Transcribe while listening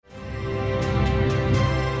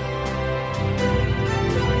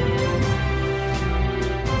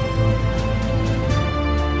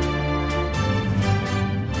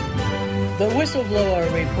The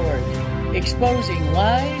Whistleblower Report, exposing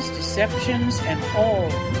lies, deceptions, and all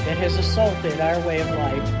that has assaulted our way of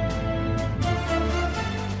life.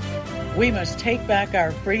 We must take back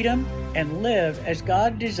our freedom and live as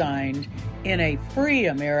God designed in a free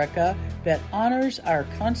America that honors our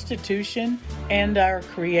Constitution and our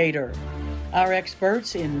Creator. Our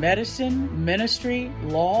experts in medicine, ministry,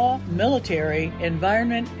 law, military,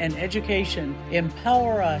 environment, and education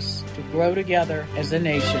empower us to grow together as a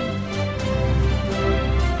nation.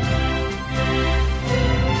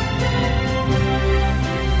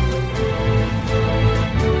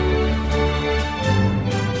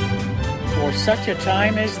 For such a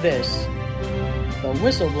time as this, the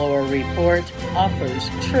Whistleblower Report offers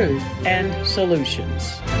truth and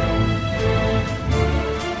solutions.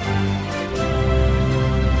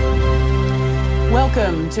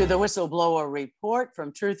 Welcome to the Whistleblower Report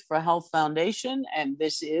from Truth for Health Foundation, and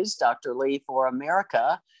this is Dr. Lee for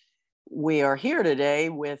America. We are here today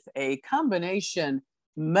with a combination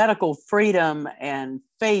medical freedom and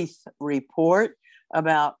faith report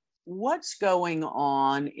about what's going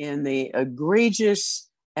on in the egregious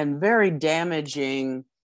and very damaging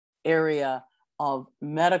area of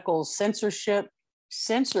medical censorship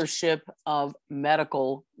of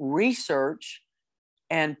medical research,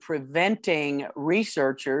 and preventing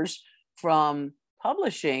researchers from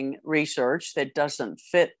publishing research that doesn't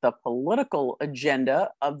fit the political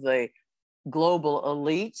agenda of the global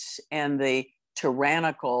elites and the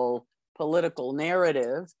tyrannical political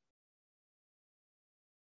narrative.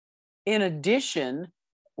 In addition,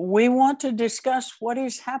 we want to discuss what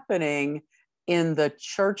is happening in the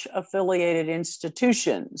church-affiliated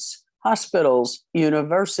institutions, hospitals,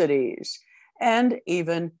 universities, and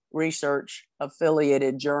even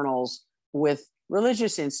research-affiliated journals with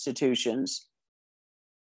religious institutions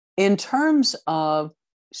in terms of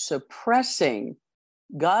suppressing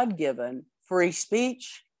God-given free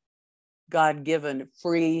speech, God-given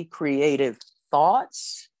free creative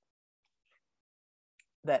thoughts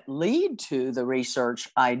that lead to the research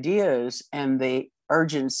ideas and the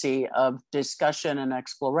urgency of discussion and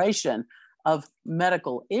exploration of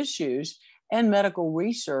medical issues and medical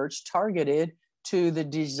research targeted to the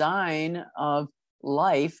design of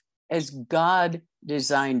life as God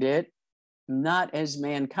designed it, not as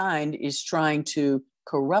mankind is trying to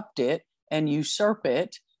corrupt it and usurp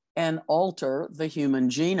it and alter the human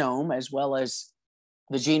genome as well as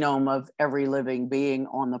the genome of every living being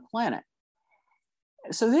on the planet.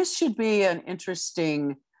 So this should be an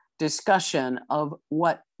interesting discussion of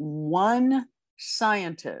what one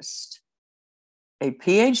scientist, a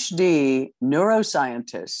PhD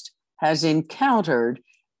neuroscientist, has encountered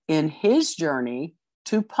in his journey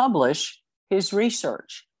to publish his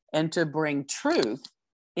research and to bring truth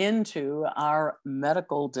into our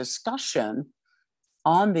medical discussion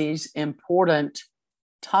on these important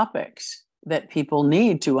topics that people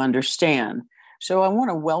need to understand. So I want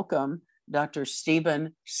to welcome Dr.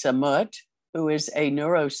 Stephen Samut, who is a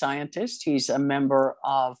neuroscientist. He's a member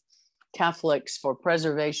of Catholics for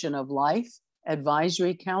Preservation of Life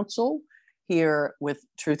Advisory Council here with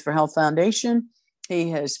Truth for Health Foundation.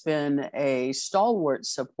 He has been a stalwart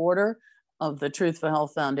supporter of the Truth for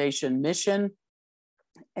Health Foundation mission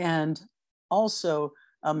and also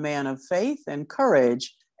a man of faith and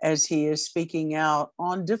courage as he is speaking out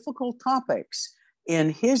on difficult topics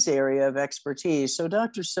in his area of expertise. So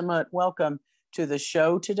Dr. Samut, welcome to the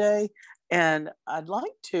show today. And I'd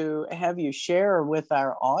like to have you share with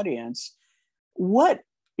our audience what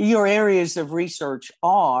your areas of research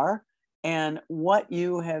are and what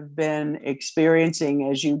you have been experiencing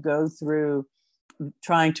as you go through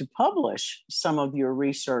trying to publish some of your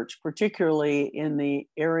research, particularly in the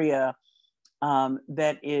area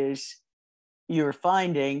that is, you're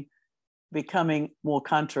finding, becoming more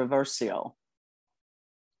controversial.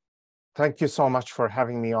 Thank you so much for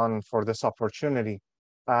having me on for this opportunity.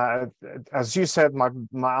 As you said,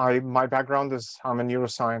 my background is I'm a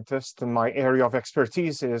neuroscientist, and my area of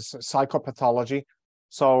expertise is psychopathology.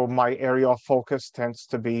 So my area of focus tends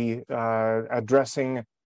to be addressing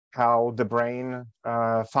how the brain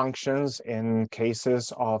functions in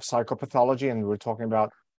cases of psychopathology, and we're talking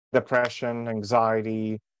about depression,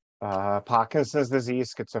 anxiety, Parkinson's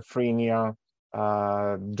disease, schizophrenia,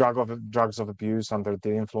 drugs of abuse, under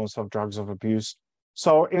the influence of drugs of abuse.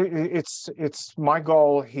 So it's my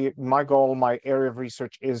goal here. My area of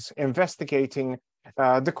research is investigating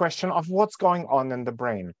the question of what's going on in the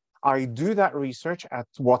brain. I do that research at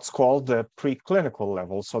what's called the preclinical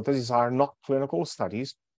level. So these are not clinical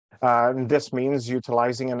studies. This means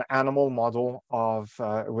utilizing an animal model of,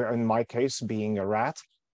 in my case, being a rat,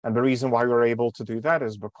 And the reason why we're able to do that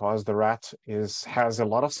is because the rat has a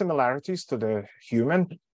lot of similarities to the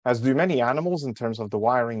human, as do many animals in terms of the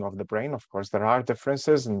wiring of the brain. Of course, there are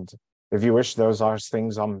differences, and if you wish, those are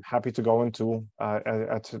things I'm happy to go into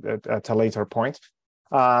at a later point.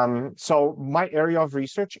 So my area of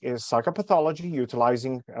research is psychopathology,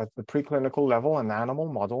 utilizing at the preclinical level an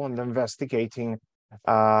animal model and investigating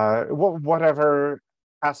whatever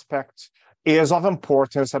aspect is of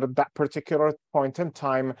importance at that particular point in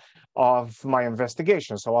time of my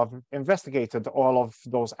investigation. So I've investigated all of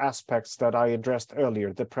those aspects that I addressed earlier,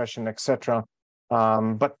 depression, etc.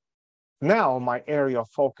 But now my area of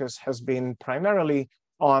focus has been primarily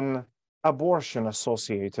on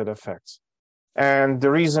abortion-associated effects. And the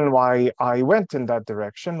reason why I went in that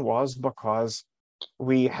direction was because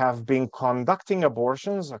we have been conducting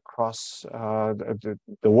abortions across the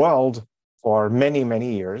world for many,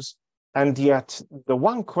 many years. And yet the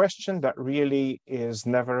one question that really is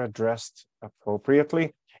never addressed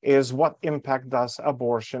appropriately is what impact does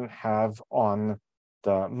abortion have on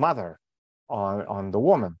the mother, on the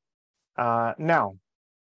woman? Now,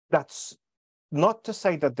 that's not to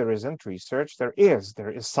say that there isn't research. There is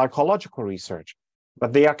psychological research,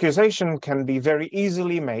 but the accusation can be very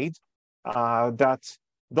easily made that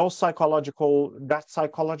psychological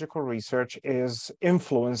research is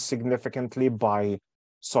influenced significantly by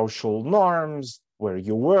social norms, where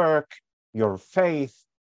you work, your faith,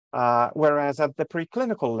 whereas at the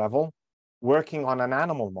preclinical level, working on an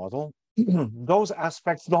animal model, those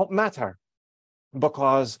aspects don't matter,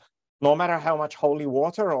 because no matter how much holy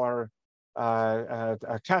water or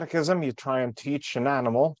a catechism you try and teach an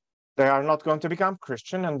animal, they are not going to become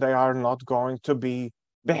Christian, and they are not going to be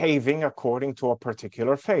behaving according to a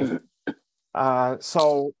particular faith.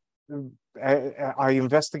 So I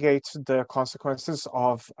investigate the consequences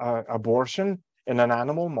of abortion in an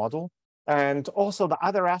animal model. And also the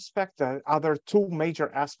other aspect, the other two major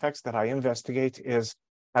aspects that I investigate is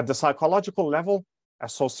at the psychological level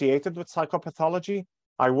associated with psychopathology.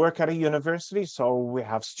 I work at a university, so we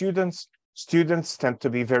have students. Students tend to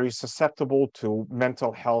be very susceptible to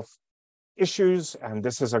mental health issues, and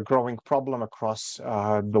this is a growing problem across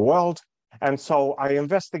the world. And so I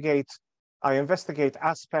investigate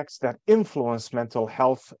aspects that influence mental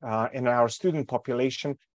health in our student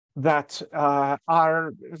population that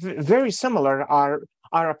are very similar, are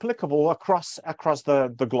applicable across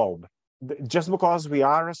the globe. Just because we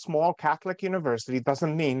are a small Catholic university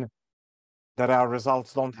doesn't mean that our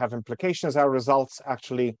results don't have implications. Our results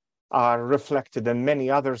actually are reflected in many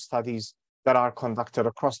other studies that are conducted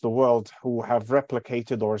across the world who have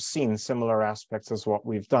replicated or seen similar aspects as what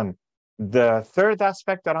we've done. The third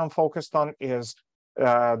aspect that I'm focused on is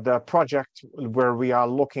the project where we are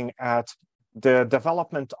looking at the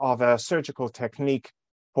development of a surgical technique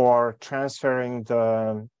for transferring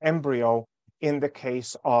the embryo in the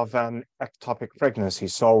case of an ectopic pregnancy.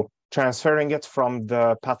 So transferring it from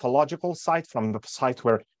the pathological site, from the site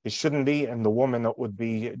where it shouldn't be in the woman, it would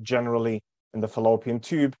be generally in the fallopian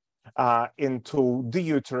tube, into the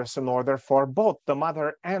uterus in order for both the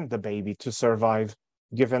mother and the baby to survive,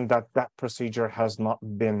 given that that procedure has not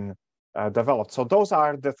been developed. So those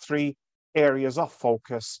are the three areas of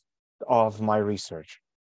focus of my research.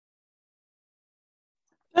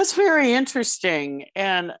 That's very interesting.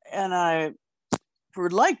 And I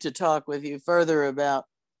would like to talk with you further about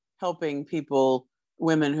helping people,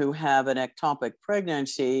 women who have an ectopic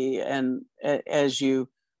pregnancy, and as you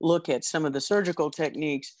look at some of the surgical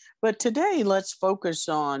techniques. But today, let's focus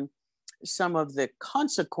on some of the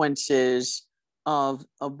consequences of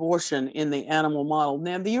abortion in the animal model.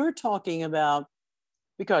 Now, you're talking about,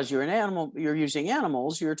 because you're an animal, you're using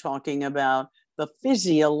animals, you're talking about the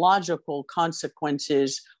physiological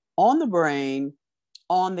consequences on the brain,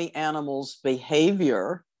 on the animal's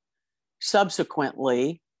behavior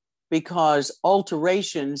subsequently, because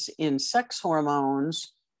alterations in sex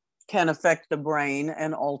hormones can affect the brain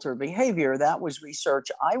and alter behavior. That was research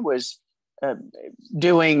I was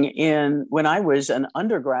doing when I was an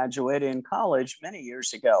undergraduate in college many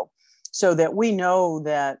years ago, so that we know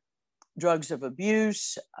that drugs of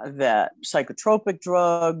abuse, that psychotropic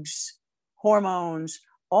drugs, hormones,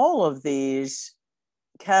 all of these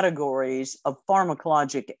categories of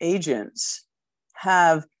pharmacologic agents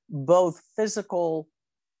have both physical,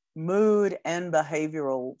 mood, and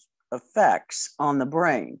behavioral effects on the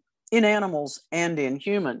brain in animals and in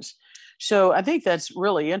humans. So I think that's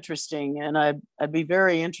really interesting. And I'd be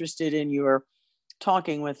very interested in your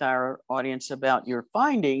talking with our audience about your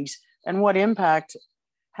findings and what impact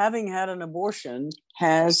having had an abortion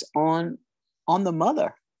has on the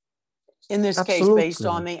mother. In this Absolutely. case, based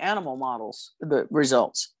on the animal models, the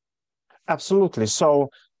results. Absolutely. So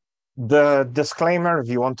The disclaimer, if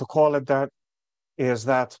you want to call it that, is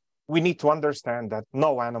that we need to understand that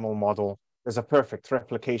no animal model is a perfect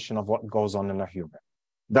replication of what goes on in a human.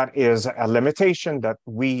 That is a limitation that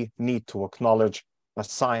we need to acknowledge as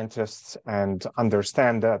scientists and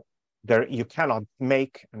understand that you cannot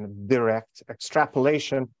make a direct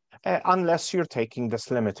extrapolation unless you're taking this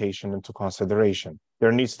limitation into consideration.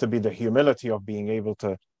 There needs to be the humility of being able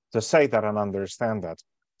to say that and understand that.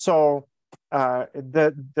 So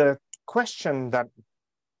the question that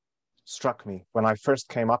struck me when I first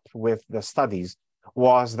came up with the studies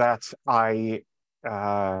was that I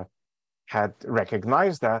had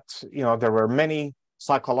recognized that there were many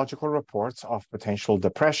psychological reports of potential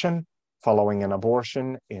depression following an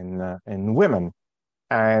abortion in women.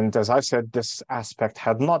 And as I said, this aspect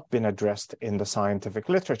had not been addressed in the scientific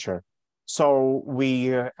literature. So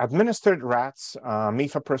we administered rats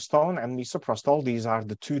mifepristone and misoprostol. These are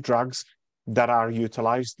the two drugs that are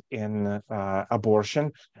utilized in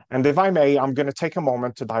abortion. And if I may, I'm going to take a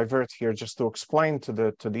moment to divert here just to explain to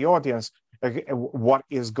the audience what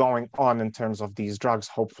is going on in terms of these drugs,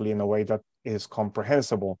 hopefully in a way that is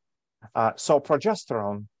comprehensible. So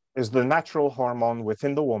progesterone is the natural hormone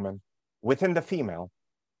within the woman, within the female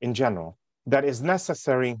in general, that is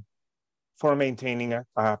necessary for maintaining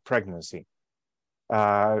a pregnancy.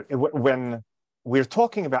 When we're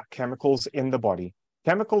talking about chemicals in the body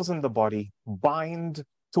bind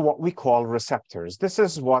to what we call receptors. This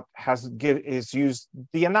is what is used,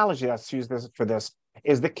 the analogy that's used for this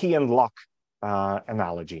is the key and lock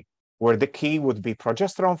analogy, where the key would be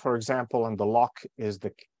progesterone, for example, and the lock is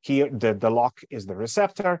the key, the lock is the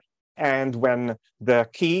receptor. And when the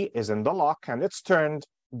key is in the lock and it's turned,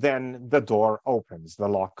 then the door opens, the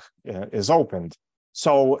lock is opened.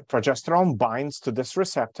 So progesterone binds to this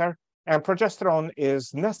receptor, and progesterone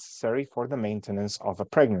is necessary for the maintenance of a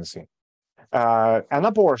pregnancy. An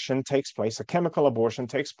abortion takes place, a chemical abortion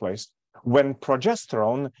takes place when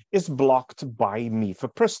progesterone is blocked by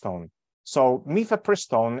mifepristone. So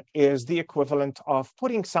mifepristone is the equivalent of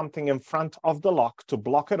putting something in front of the lock to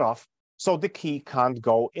block it off so the key can't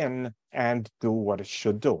go in and do what it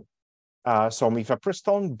should do. So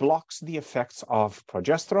mifepristone blocks the effects of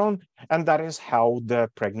progesterone, and that is how the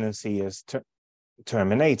pregnancy is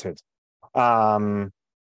terminated. The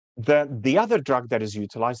other drug that is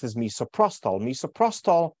utilized is misoprostol.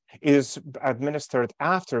 Misoprostol is administered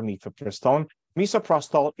after mifepristone.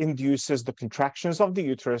 Misoprostol induces the contractions of the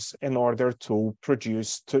uterus in order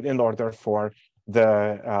for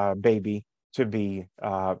the baby to be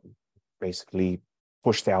basically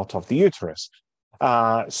pushed out of the uterus.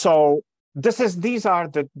 So these are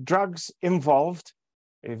the drugs involved,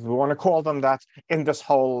 if we want to call them that, in this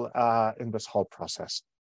whole process.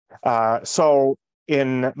 So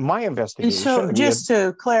in my investigation, so just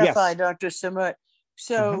to clarify, yes. Dr. Samut,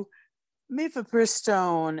 so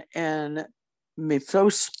mifepristone and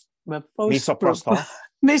misoprostol.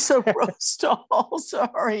 Misoprostol,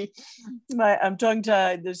 sorry, I'm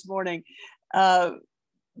tongue-tied this morning.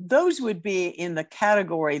 Those would be in the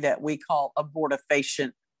category that we call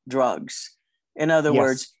abortifacient drugs. In other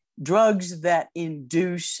words, drugs that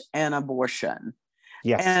induce an abortion.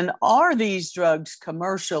 Yes. And are these drugs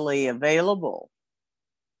commercially available?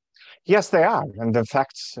 Yes, they are. And in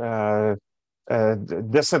fact,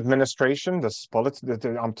 this administration, in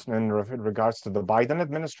regards to the Biden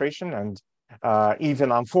administration, and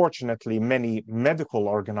even unfortunately, many medical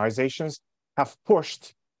organizations have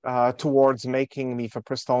pushed towards making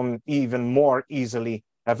mifepristone even more easily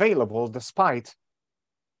available, despite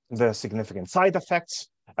the significant side effects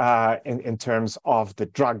in terms of the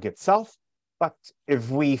drug itself. But if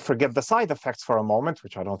we forget the side effects for a moment,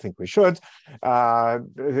 which I don't think we should,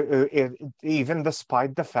 even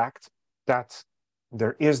despite the fact that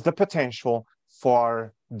there is the potential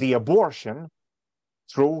for the abortion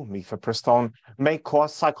through mifepristone may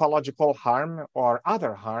cause psychological harm or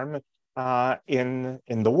other harm in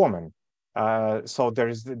the woman. So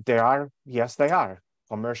they are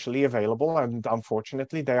commercially available, and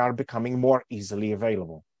unfortunately, they are becoming more easily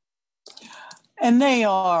available. And they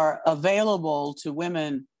are available to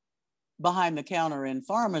women behind the counter in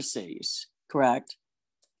pharmacies, correct?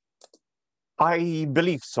 I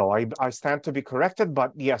believe so. I stand to be corrected,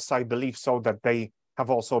 but yes, I believe so, that they have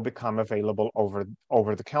also become available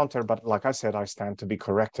over the counter. But like I said, I stand to be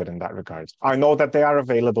corrected in that regard. I know that they are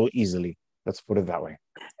available easily. Let's put it that way.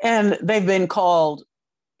 And they've been called,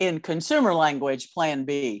 in consumer language, Plan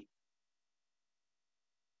B.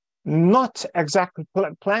 Not exactly.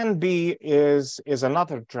 Plan B is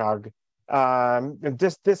another drug.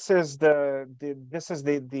 This is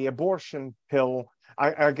the abortion pill.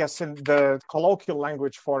 I guess in the colloquial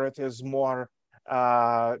language for it is more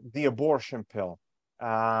the abortion pill.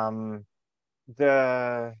 Um,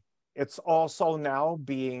 it's also now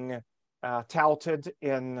being touted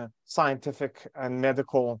in scientific and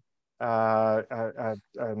medical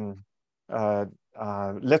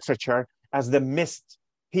literature as the missed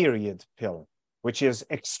period pill, which is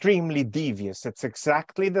extremely devious. It's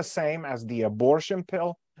exactly the same as the abortion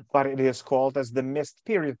pill, but it is called as the missed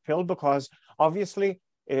period pill because obviously,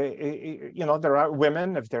 you know, there are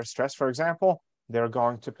women, if they're stressed, for example, they're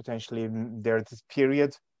going to potentially, their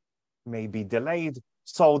period may be delayed.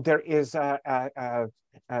 So there is a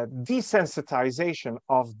desensitization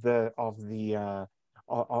of the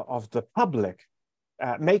public,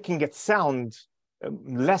 making it sound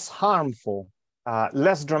less harmful,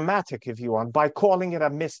 less dramatic, if you want, by calling it a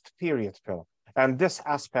missed period pill. And this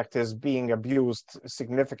aspect is being abused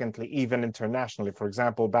significantly, even internationally. For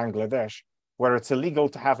example, Bangladesh, where it's illegal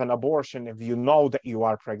to have an abortion if you know that you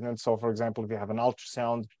are pregnant. So, for example, if you have an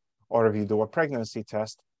ultrasound or if you do a pregnancy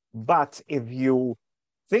test, but if you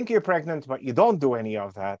think you're pregnant, but you don't do any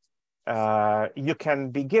of that, you can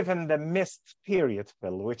be given the missed period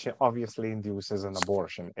pill, which obviously induces an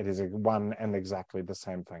abortion. It is one and exactly the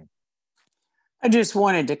same thing. I just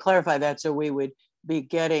wanted to clarify that so we would be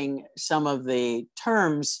getting some of the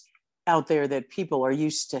terms out there that people are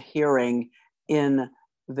used to hearing in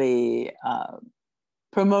the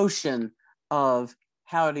promotion of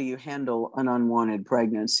how do you handle an unwanted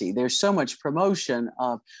pregnancy. There's so much promotion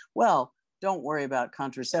of, well, don't worry about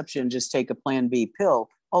contraception, just take a Plan B pill,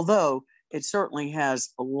 although it certainly has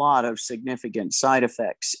a lot of significant side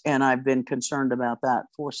effects. And I've been concerned about that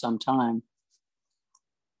for some time.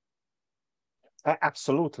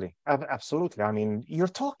 Absolutely. Absolutely. I mean, you're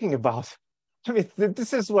talking about, I mean,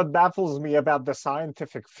 this is what baffles me about the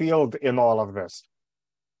scientific field in all of this.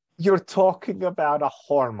 You're talking about a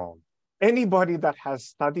hormone. Anybody that has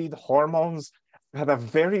studied hormones at a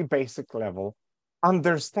very basic level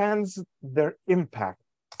understands their impact.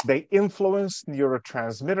 They influence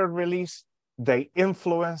neurotransmitter release. They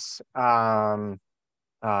influence the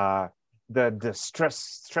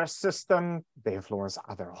stress system. They influence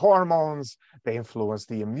other hormones. They influence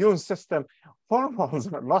the immune system. Hormones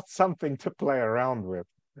are not something to play around with.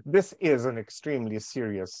 This is an extremely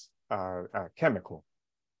serious chemical.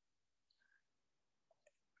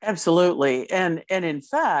 Absolutely. And in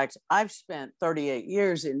fact, I've spent 38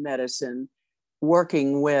 years in medicine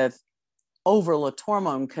working with overlooked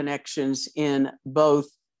hormone connections in both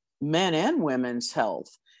men and women's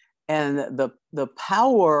health. And the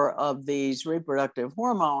power of these reproductive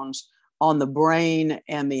hormones on the brain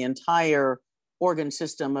and the entire organ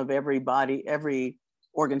system of every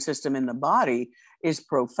organ system in the body is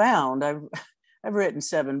profound. I've written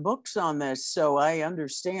 7 books on this, so I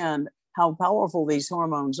understand how powerful these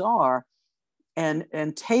hormones are. And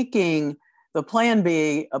taking the Plan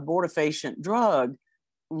B abortifacient drug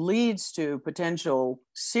leads to potential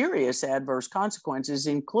serious adverse consequences,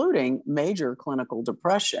 including major clinical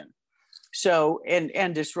depression. So,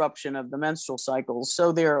 and disruption of the menstrual cycles.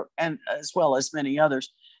 So there, and as well as many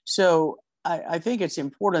others. So I think it's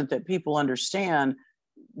important that people understand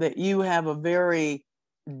that you have a very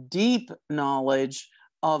deep knowledge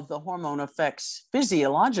of the hormone effects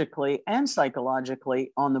physiologically and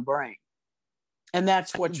psychologically on the brain. And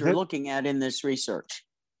that's what you're looking at in this research.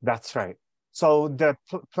 That's right. So the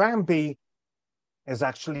Plan B is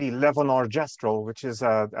actually levonorgestrel, which is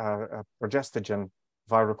a progestogen,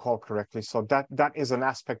 if I recall correctly. So that is an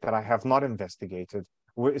aspect that I have not investigated.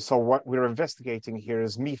 So what we're investigating here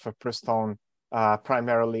is mifepristone,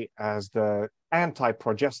 primarily as the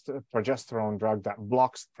anti-progesterone drug that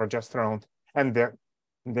blocks progesterone and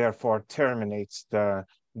therefore terminates the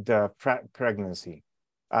pregnancy.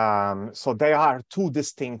 So they are 2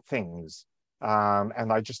 distinct things.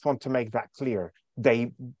 And I just want to make that clear.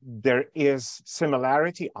 There is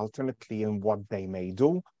similarity ultimately in what they may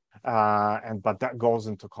do, but that goes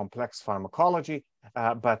into complex pharmacology.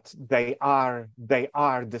 But they are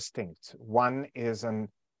distinct. One is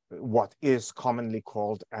what is commonly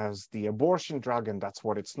called as the abortion drug, and that's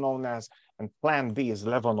what it's known as. And Plan B is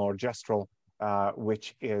levonorgestrel,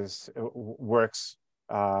 which works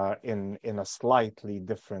in a slightly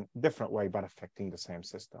different way, but affecting the same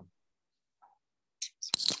system.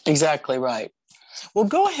 Exactly right. Well,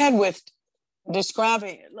 go ahead with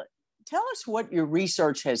describing. Tell us what your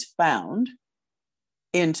research has found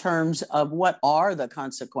in terms of what are the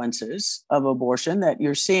consequences of abortion that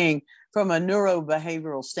you're seeing from a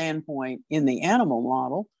neurobehavioral standpoint in the animal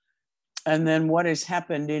model, and then what has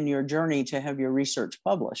happened in your journey to have your research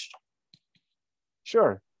published.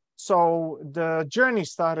 Sure. So the journey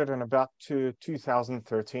started in about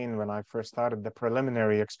 2013 when I first started the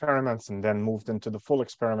preliminary experiments and then moved into the full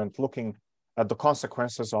experiment looking at the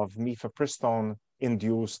consequences of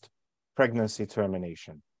mifepristone-induced pregnancy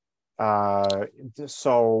termination.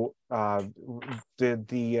 The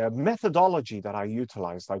methodology that I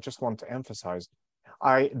utilized, I just want to emphasize,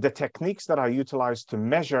 the techniques that I utilized to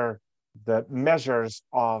measure the measures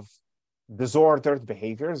of disordered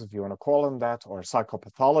behaviors, if you want to call them that, or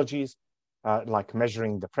psychopathologies, like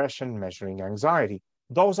measuring depression, measuring anxiety.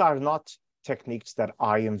 Those are not techniques that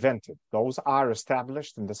I invented. Those are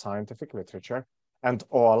established in the scientific literature. And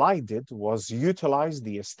all I did was utilize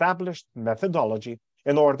the established methodology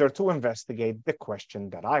in order to investigate the question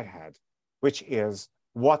that I had, which is,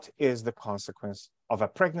 what is the consequence of a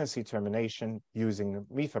pregnancy termination using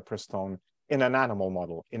mifepristone in an animal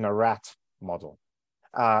model, in a rat model?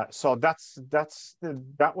 So that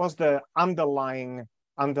was the underlying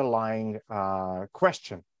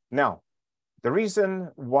question. Now, the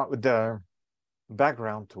reason, what the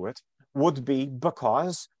background to it would be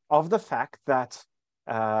because of the fact that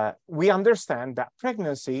we understand that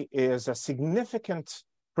pregnancy is a significant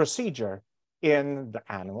procedure in the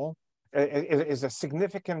animal. It is a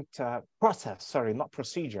significant process, sorry, not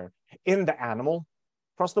procedure, in the animal,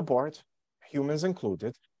 across the board, humans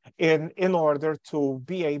included, in order to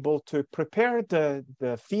be able to prepare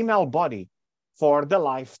the female body for the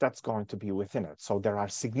life that's going to be within it. So there are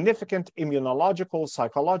significant immunological,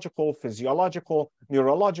 psychological, physiological,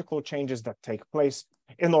 neurological changes that take place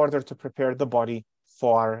in order to prepare the body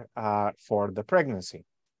for the pregnancy.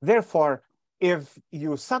 Therefore, if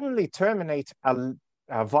you suddenly terminate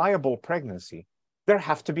a viable pregnancy, there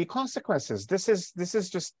have to be consequences. This is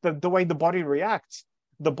just the way the body reacts.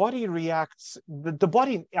 The body reacts, the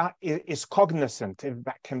body is cognizant, if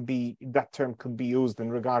that term could be used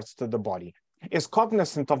in regards to the body, is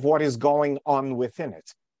cognizant of what is going on within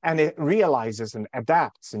it. And it realizes and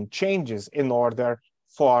adapts and changes in order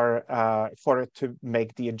for it to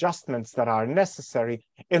make the adjustments that are necessary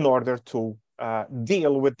in order to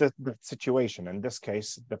deal with the situation, in this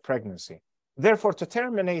case, the pregnancy. Therefore, to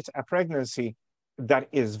terminate a pregnancy that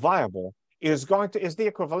is viable is the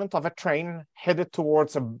equivalent of a train headed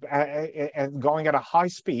towards going at a high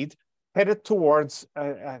speed, headed towards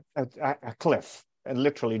a cliff, and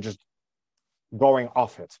literally just going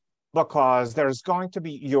off it, because there's going to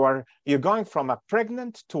be you're going from a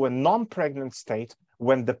pregnant to a non-pregnant state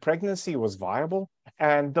when the pregnancy was viable,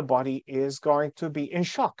 and the body is going to be in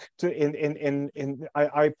shock.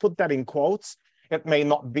 I put that in quotes. It may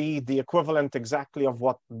not be the equivalent exactly of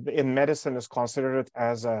what in medicine is considered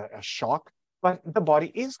as a shock, but the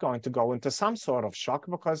body is going to go into some sort of shock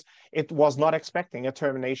because it was not expecting a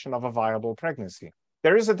termination of a viable pregnancy.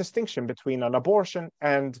 There is a distinction between an abortion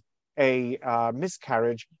and a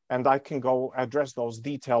miscarriage, and I can go address those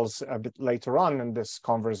details a bit later on in this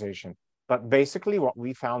conversation. But basically what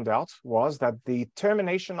we found out was that the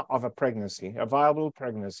termination of a pregnancy, a viable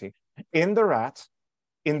pregnancy, in the rat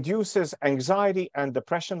induces anxiety and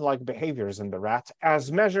depression-like behaviors in the rat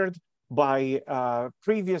as measured by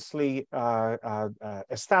previously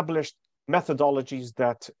established methodologies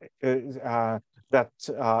that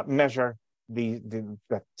measure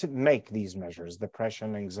that make these measures,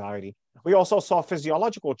 depression, anxiety. We also saw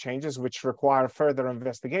physiological changes which require further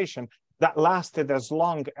investigation that lasted as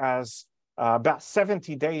long as about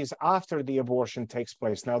 70 days after the abortion takes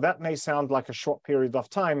place. Now, that may sound like a short period of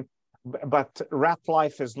time, but rat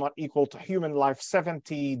life is not equal to human life.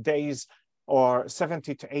 70 days or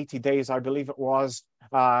 70 to 80 days, I believe it was,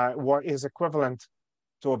 what is equivalent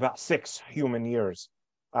to about 6 human years.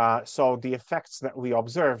 So the effects that we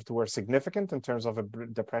observed were significant in terms of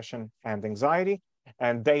depression and anxiety,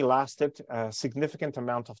 and they lasted a significant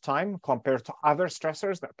amount of time compared to other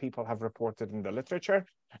stressors that people have reported in the literature.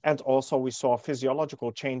 And also we saw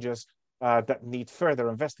physiological changes that need further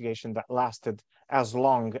investigation that lasted as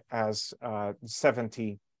long as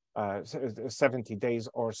 70 days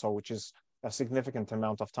or so, which is a significant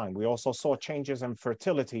amount of time. We also saw changes in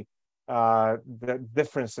fertility, the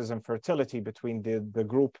differences in fertility between the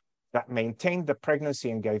group that maintained the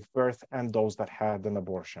pregnancy and gave birth and those that had an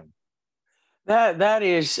abortion. That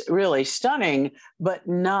is really stunning, but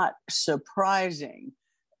not surprising.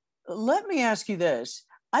 Let me ask you this.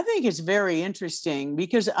 I think it's very interesting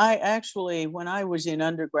because I actually, when I was in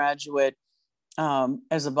undergraduate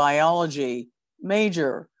as a biology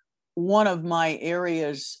major, one of my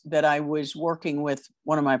areas that I was working with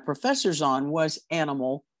one of my professors on was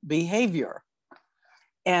animal behavior.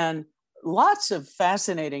 And lots of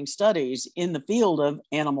fascinating studies in the field of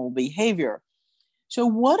animal behavior. So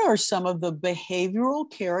what are some of the behavioral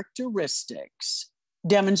characteristics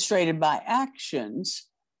demonstrated by actions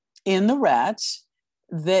in the rats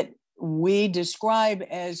that we describe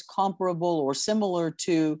as comparable or similar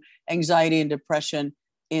to anxiety and depression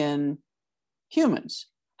in humans.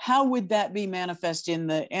 How would that be manifest in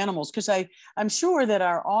the animals? Because I'm sure that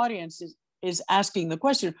our audience is asking the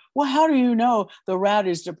question, well, how do you know the rat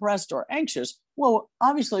is depressed or anxious? Well,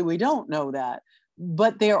 obviously we don't know that,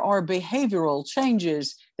 but there are behavioral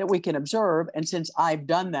changes that we can observe. And since I've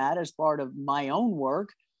done that as part of my own work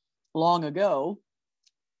long ago,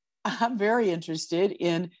 I'm very interested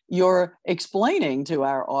in your explaining to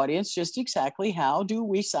our audience just exactly how do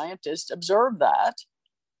we scientists observe that.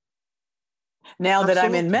 Now that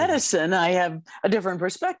I'm in medicine, I have a different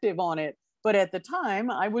perspective on it. But at the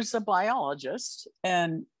time, I was a biologist,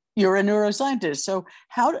 and you're a neuroscientist. So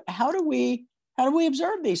how do we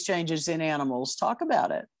observe these changes in animals? Talk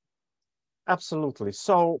about it. Absolutely.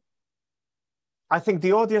 So I think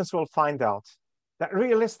the audience will find out that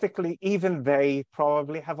realistically, even they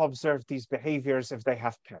probably have observed these behaviors if they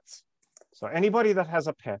have pets. So anybody that has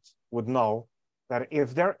a pet would know that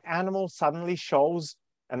if their animal suddenly shows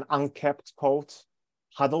an unkept coat,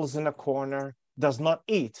 huddles in a corner, does not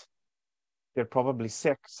eat, they're probably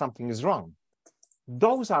sick, something is wrong.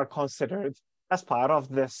 Those are considered as part of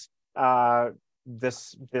this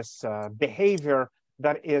behavior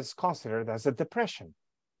that is considered as a depression.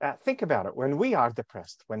 Think about it. When we are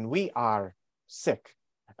depressed, when we are sick,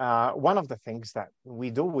 one of the things that we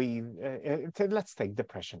do, let's take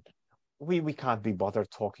depression. We can't be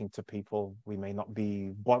bothered talking to people. We can't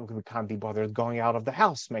be bothered going out of the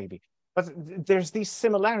house, maybe. But there's these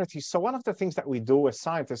similarities. So one of the things that we do as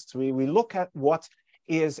scientists, we look at what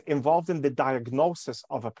is involved in the diagnosis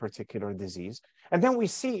of a particular disease. And then we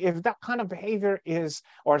see if that kind of behavior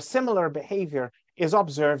or similar behavior is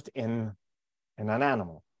observed in an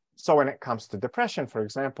animal. So when it comes to depression, for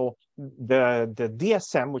example, the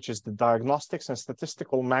DSM, which is the Diagnostics and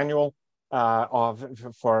Statistical Manual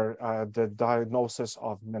for the diagnosis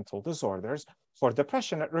of mental disorders, for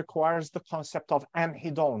depression, it requires the concept of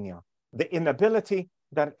anhedonia, the inability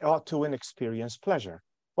to experience pleasure.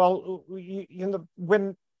 Well,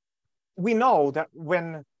 when we know that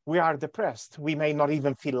when we are depressed, we may not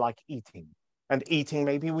even feel like eating, and eating,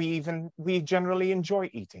 maybe we generally enjoy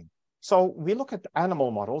eating. So we look at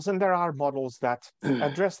animal models, and there are models that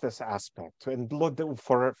address this aspect. And look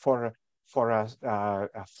for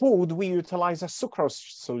a food, we utilize a sucrose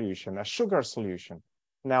solution, a sugar solution.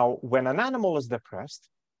 Now, when an animal is depressed,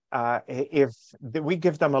 we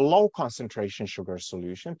give them a low concentration sugar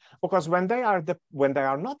solution, because when they are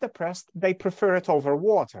not depressed, they prefer it over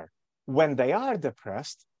water. When they are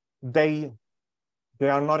depressed, they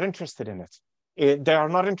are not interested in it. They are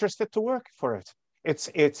not interested to work for it. The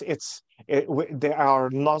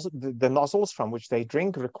nozzles from which they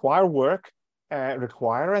drink require work,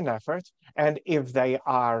 require an effort, and if they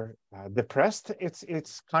are depressed,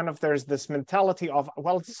 it's kind of, there's this mentality of,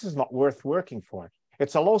 well, this is not worth working for.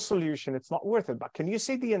 It's a low solution, it's not worth it. But can you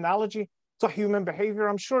see the analogy to human behavior?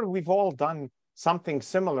 I'm sure we've all done something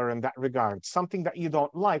similar in that regard. Something that you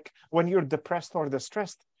don't like, when you're depressed or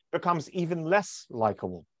distressed, becomes even less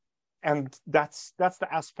likable. And that's the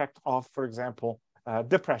aspect of, for example,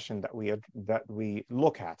 depression that we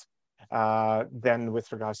look at. Then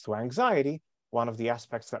with regards to anxiety, one of the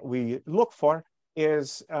aspects that we look for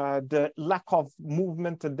is the lack of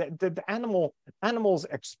movement. The animals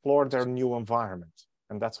explore their new environment,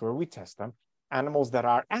 and that's where we test them. Animals that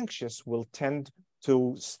are anxious will tend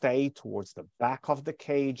to stay towards the back of the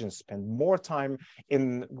cage and spend more time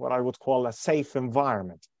in what I would call a safe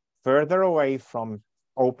environment, further away from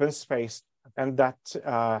open space. And that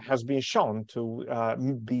has been shown to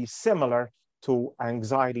be similar to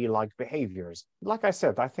anxiety-like behaviors. Like I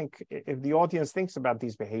said, I think if the audience thinks about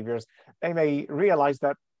these behaviors, they may realize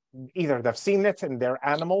that either they've seen it in their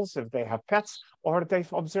animals if they have pets, or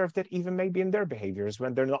they've observed it even maybe in their behaviors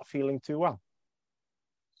when they're not feeling too well.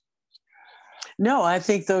 No, I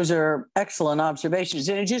think those are excellent observations,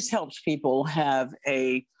 and it just helps people have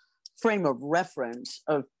a frame of reference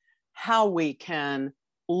of how we can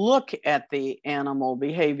look at the animal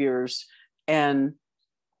behaviors and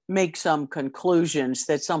make some conclusions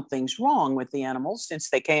that something's wrong with the animals since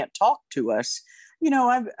they can't talk to us. You know,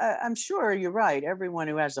 I'm sure you're right. Everyone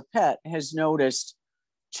who has a pet has noticed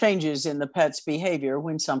changes in the pet's behavior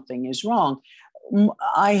when something is wrong.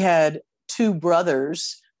 I had two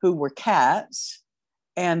brothers who were cats,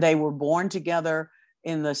 and they were born together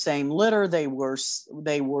in the same litter. They were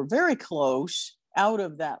very close. Out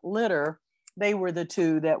of that litter, they were the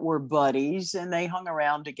two that were buddies, and they hung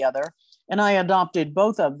around together. And I adopted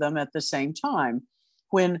both of them at the same time.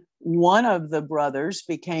 When one of the brothers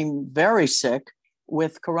became very sick,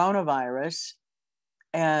 with coronavirus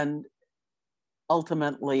and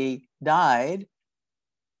ultimately died.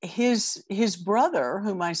 His brother,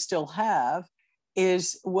 whom I still have,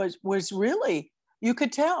 was really, you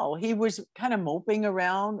could tell he was kind of moping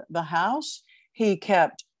around the house. He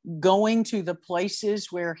kept going to the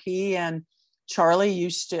places where he and Charlie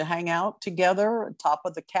used to hang out together, top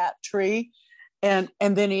of the cat tree. And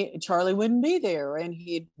then Charlie wouldn't be there, and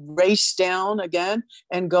he'd race down again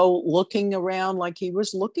and go looking around like he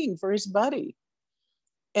was looking for his buddy.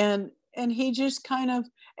 And he just kind of,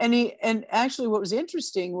 and actually what was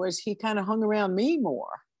interesting was he kind of hung around me more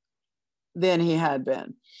than he had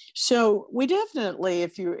been. So we definitely,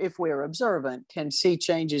 if we're observant, can see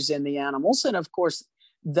changes in the animals. And of course,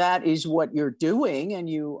 that is what you're doing, and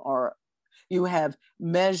you have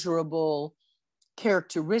measurable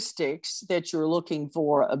characteristics that you're looking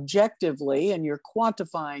for objectively, and you're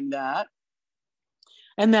quantifying that.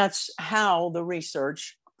 And that's how the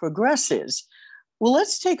research progresses. Well,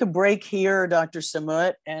 let's take a break here, Dr.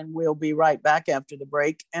 Samut, and we'll be right back after the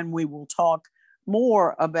break, and we will talk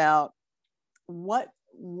more about what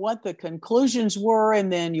the conclusions were,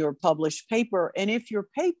 and then your published paper. And if your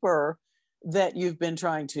paper that you've been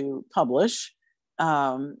trying to publish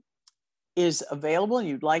is available and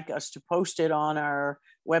you'd like us to post it on our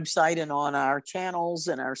website and on our channels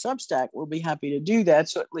and our Substack, we'll be happy to do that.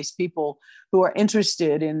 So at least people who are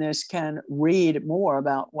interested in this can read more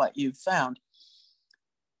about what you've found.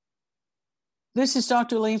 This is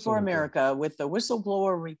Dr. Lee for America with the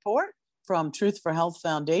Whistleblower Report from Truth for Health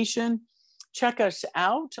Foundation. Check us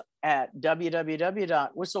out at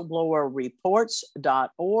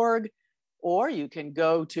www.whistleblowerreports.org, or you can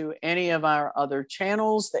go to any of our other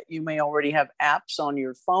channels that you may already have apps on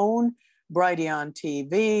your phone: Brighteon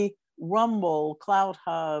TV, Rumble,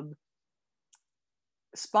 CloutHub,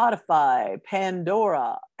 Spotify,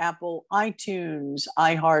 Pandora, Apple iTunes,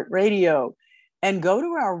 iHeartRadio, and go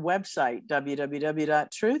to our website,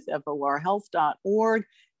 www.truthforhealth.org,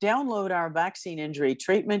 download our vaccine injury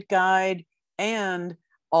treatment guide and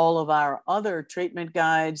all of our other treatment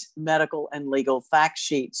guides, medical and legal fact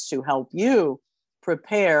sheets to help you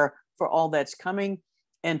prepare for all that's coming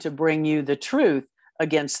and to bring you the truth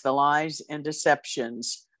against the lies and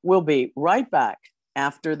deceptions. We'll be right back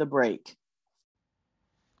after the break.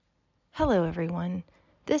 Hello, everyone.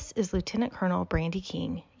 This is Lieutenant Colonel Brandy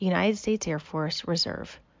King, United States Air Force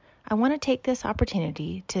Reserve. I want to take this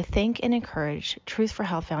opportunity to thank and encourage Truth for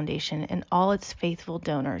Health Foundation and all its faithful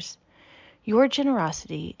donors. Your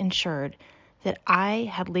generosity ensured that I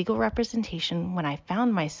had legal representation when I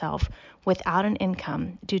found myself without an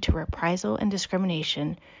income due to reprisal and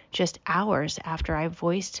discrimination just hours after I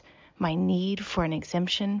voiced my need for an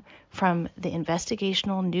exemption from the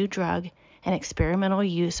investigational new drug and experimental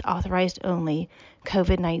use authorized only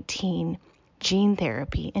COVID-19 gene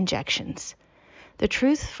therapy injections. The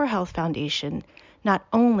Truth for Health Foundation not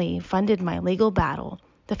only funded my legal battle,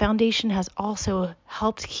 the foundation has also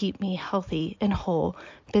helped keep me healthy and whole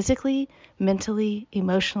physically, mentally,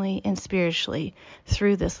 emotionally, and spiritually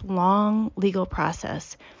through this long legal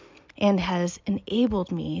process, and has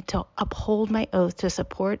enabled me to uphold my oath to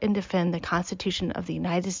support and defend the Constitution of the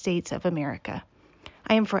United States of America.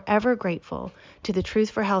 I am forever grateful to the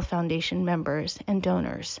Truth for Health Foundation members and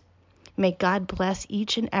donors. May God bless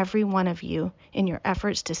each and every one of you in your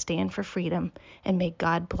efforts to stand for freedom, and may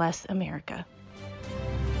God bless America.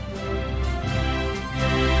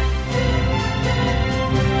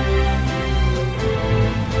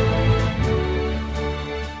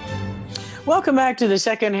 Welcome back to the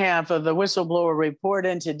second half of the Whistleblower Report,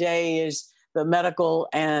 and today is the Medical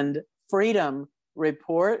and Freedom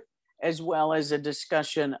Report, as well as a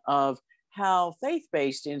discussion of how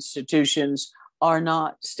faith-based institutions are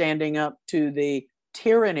not standing up to the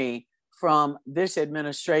tyranny from this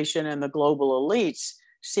administration and the global elites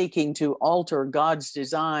seeking to alter God's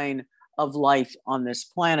design of life on this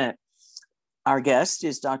planet. Our guest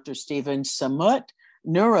is Dr. Stephen Samut,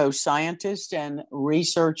 neuroscientist and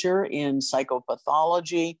researcher in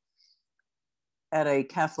psychopathology at a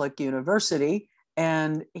Catholic university,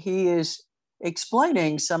 and he is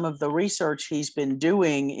explaining some of the research he's been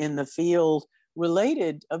doing in the field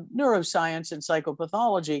related of neuroscience and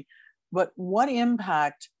psychopathology. But what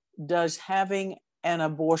impact does having an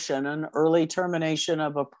abortion, an early termination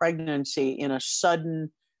of a pregnancy in a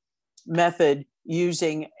sudden method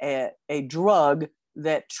using a drug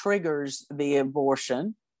that triggers the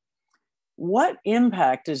abortion, what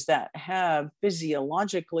impact does that have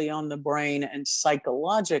physiologically on the brain and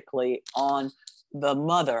psychologically on the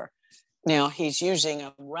mother? Now, he's using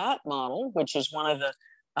a rat model, which is one of the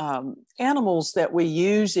animals that we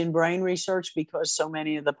use in brain research because so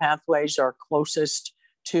many of the pathways are closest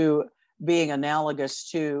to being analogous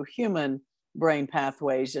to human brain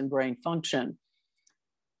pathways and brain function.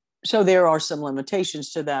 So there are some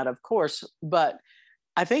limitations to that, of course, but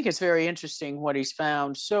I think it's very interesting what he's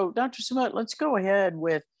found. So, Dr. Sumit, let's go ahead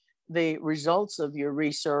with the results of your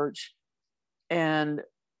research and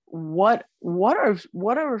what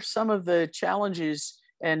are some of the challenges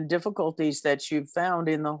and difficulties that you've found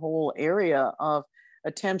in the whole area of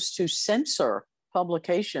attempts to censor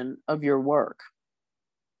publication of your work?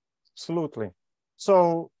 Absolutely.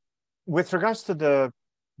 So with regards to the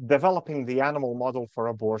developing the animal model for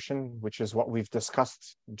abortion, which is what we've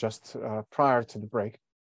discussed just prior to the break,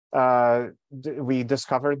 we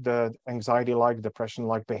discovered the anxiety-like,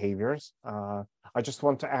 depression-like behaviors. I just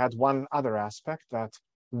want to add one other aspect, that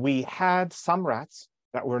we had some rats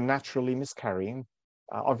that were naturally miscarrying.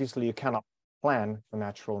 Obviously, you cannot plan a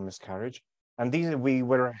natural miscarriage. And these, we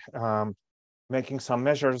were making some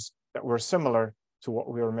measures that were similar to what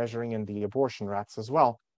we were measuring in the abortion rats as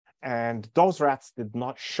well. And those rats did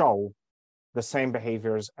not show the same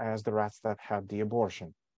behaviors as the rats that had the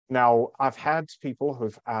abortion. Now, I've had people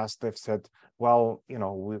who've asked, they've said, well, you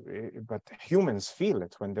know, but humans feel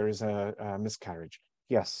it when there is a miscarriage.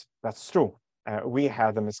 Yes, that's true. We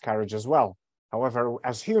had a miscarriage as well. However,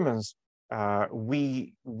 as humans,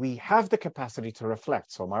 we have the capacity to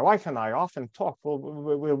reflect. So my wife and I often talk,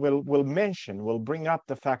 we'll bring up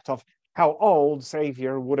the fact of how old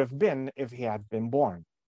Xavier would have been if he had been born.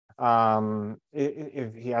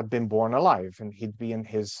 If he had been born alive, and he'd be in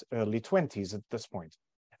his early 20s at this point.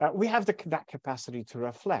 We have that capacity to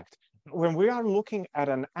reflect. When we are looking at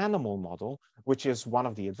an animal model, which is one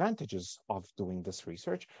of the advantages of doing this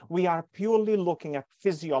research, we are purely looking at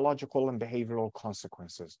physiological and behavioral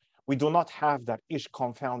consequences. We do not have that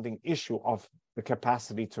confounding issue of the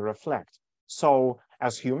capacity to reflect. So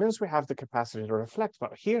as humans, we have the capacity to reflect,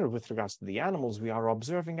 but here with regards to the animals, we are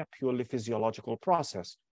observing a purely physiological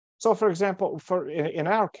process. So for example, in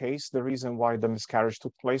our case, the reason why the miscarriage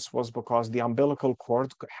took place was because the umbilical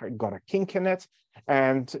cord got a kink in it,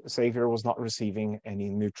 and Xavier was not receiving any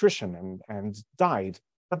nutrition and died.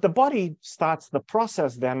 But the body starts the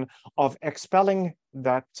process then of expelling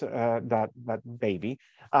that baby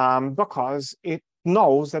because it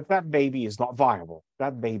knows that that baby is not viable.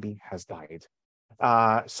 That baby has died.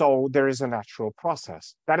 So there is a natural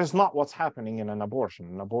process. That is not what's happening in an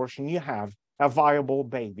abortion. In abortion, you have a viable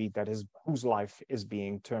baby whose life is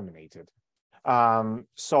being terminated.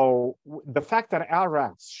 So the fact that our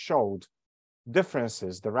rats showed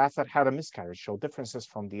differences, the rats that had a miscarriage showed differences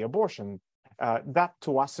from the abortion, that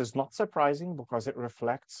to us is not surprising because it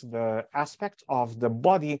reflects the aspect of the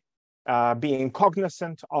body being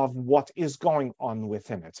cognizant of what is going on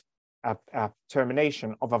within it at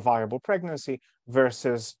termination of a viable pregnancy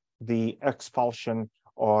versus the expulsion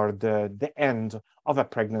or the end of a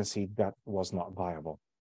pregnancy that was not viable.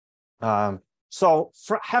 So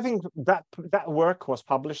for having that work was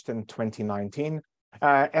published in 2019,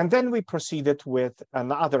 and then we proceeded with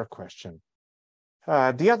another question.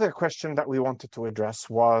 The other question that we wanted to address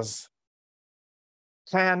was,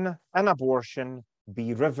 can an abortion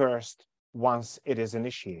be reversed once it is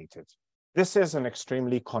initiated? This is an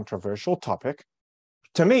extremely controversial topic.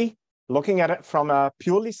 To me, looking at it from a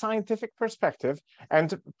purely scientific perspective,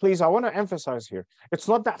 and please, I want to emphasize here, it's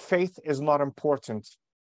not that faith is not important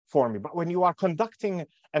for me, but when you are conducting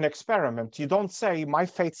an experiment, you don't say, my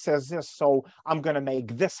faith says this, so I'm going to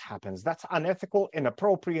make this happen. That's unethical,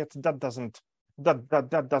 inappropriate. That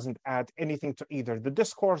doesn't add anything to either the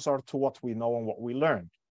discourse or to what we know and what we learn.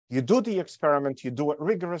 You do the experiment, you do it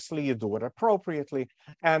rigorously, you do it appropriately,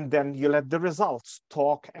 and then you let the results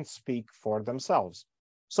talk and speak for themselves.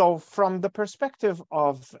 So from the perspective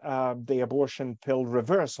of the abortion pill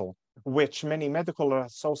reversal, which many medical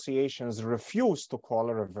associations refuse to call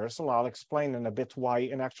a reversal, I'll explain in a bit why,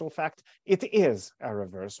 in actual fact, it is a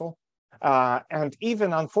reversal. And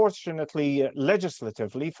even unfortunately,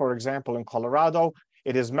 legislatively, for example, in Colorado,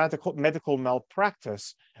 it is medical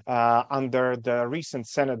malpractice under the recent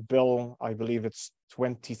Senate bill, I believe it's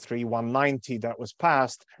 23-190 that was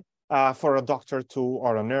passed, for a doctor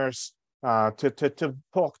or a nurse to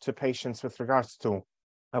talk to patients with regards to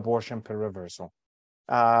abortion pill reversal.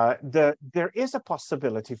 There is a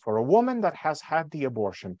possibility for a woman that has had the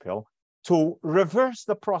abortion pill to reverse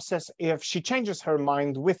the process if she changes her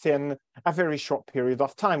mind within a very short period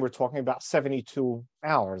of time. We're talking about 72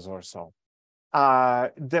 hours or so.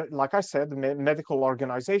 Like I said, medical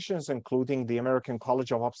organizations, including the American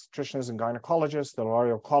College of Obstetricians and Gynecologists, the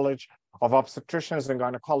Royal College of Obstetricians and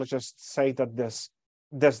Gynecologists, say that this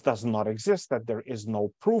this does not exist, that there is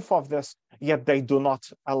no proof of this, yet they do not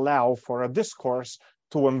allow for a discourse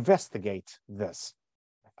to investigate this.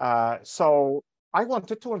 So I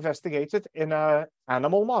wanted to investigate it in an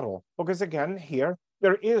animal model, because again, here,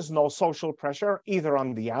 there is no social pressure either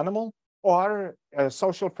on the animal or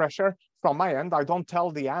social pressure from my end. I don't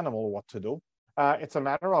tell the animal what to do. It's a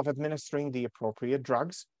matter of administering the appropriate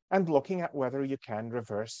drugs and looking at whether you can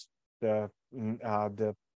reverse the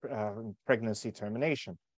pregnancy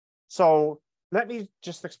termination. So let me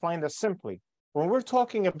just explain this simply. When we're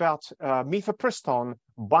talking about mifepristone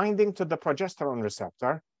binding to the progesterone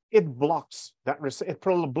receptor, it blocks that it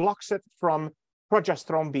blocks it from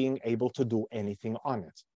progesterone being able to do anything on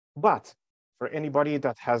it. But for anybody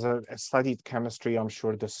that has studied chemistry, I'm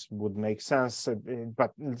sure this would make sense.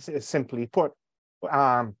 But simply put,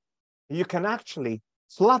 you can actually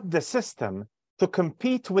flood the system to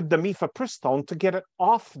compete with the mifepristone to get it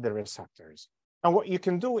off the receptors. And what you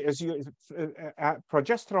can do is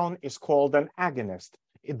progesterone is called an agonist.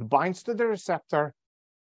 It binds to the receptor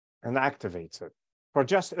and activates it.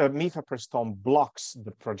 Mifepristone blocks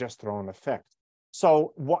the progesterone effect.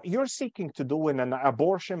 So what you're seeking to do in an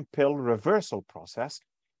abortion pill reversal process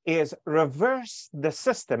is reverse the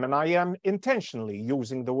system, and I am intentionally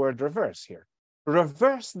using the word reverse here.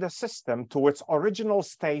 Reverse the system to its original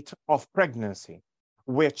state of pregnancy,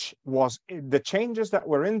 which was the changes that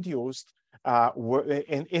were induced were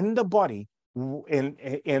in the body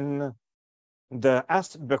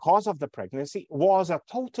because of the pregnancy was a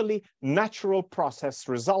totally natural process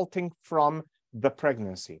resulting from the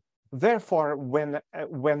pregnancy. Therefore,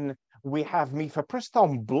 when we have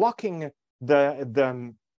mifepristone blocking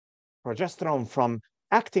the progesterone from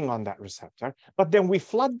acting on that receptor, but then we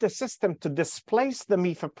flood the system to displace the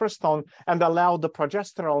mifepristone and allow the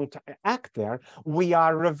progesterone to act there, we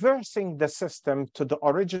are reversing the system to the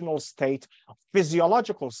original state,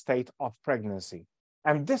 physiological state of pregnancy.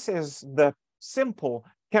 And this is the simple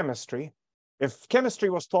chemistry. If chemistry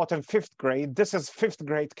was taught in 5th grade, this is 5th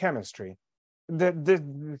grade chemistry.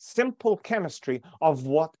 The simple chemistry of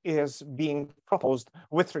what is being proposed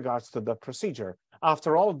with regards to the procedure.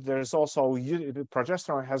 After all, there's also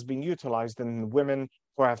progesterone has been utilized in women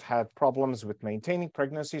who have had problems with maintaining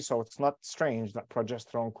pregnancy, so it's not strange that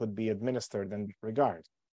progesterone could be administered in that regard.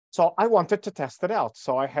 So I wanted to test it out.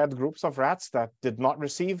 So I had groups of rats that did not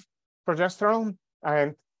receive progesterone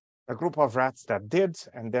and a group of rats that did,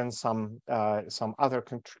 and then some other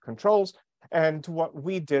controls. And what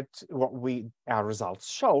we did, our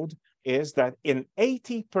results showed, is that in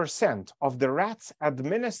 80% of the rats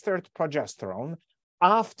administered progesterone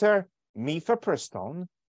after mifepristone,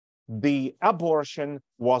 the abortion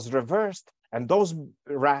was reversed, and those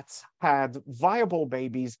rats had viable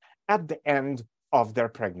babies at the end of their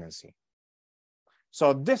pregnancy.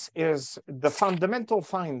 So this is the fundamental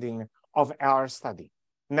finding of our study.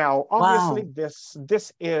 Now, obviously, Wow.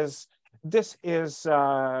 this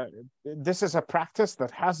is a practice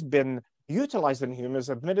that has been utilized in humans.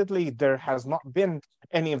 Admittedly, there has not been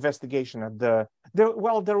any investigation at there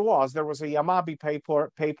was a Yamabe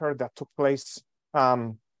paper that took place,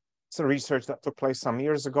 some research that took place some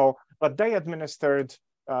years ago, but they administered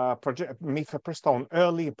mifepristone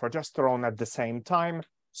early, progesterone at the same time.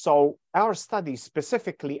 So our study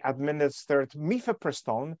specifically administered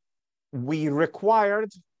mifepristone. We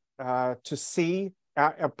required to see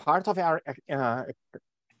a part of our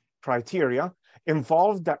criteria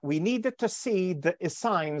involved that we needed to see the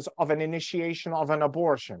signs of an initiation of an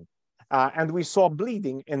abortion. And we saw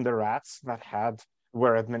bleeding in the rats that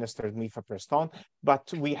were administered mifepristone,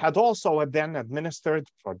 but we had also then administered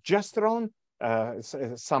progesterone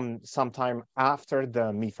sometime after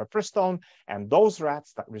the mifepristone, and those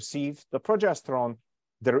rats that received the progesterone,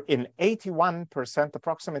 they're in 81%,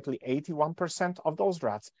 approximately 81% of those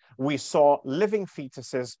rats, we saw living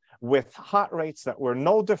fetuses with heart rates that were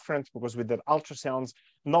no different, because we did ultrasounds,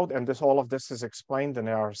 and all of this is explained in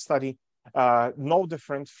our study, no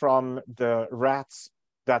different from the rats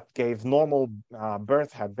that gave normal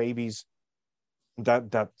birth, had babies,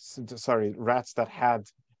 rats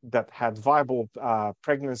that had viable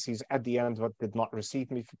pregnancies at the end but did not receive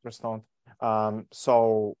mifepristone.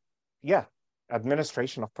 So yeah,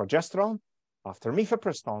 administration of progesterone after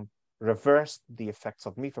mifepristone reversed the effects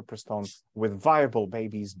of mifepristone, with viable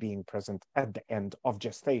babies being present at the end of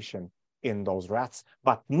gestation in those rats,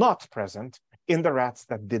 but not present in the rats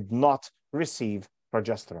that did not receive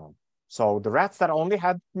progesterone. So the rats that only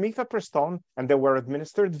had mifepristone and they were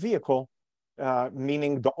administered vehicle,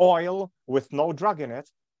 meaning the oil with no drug in it,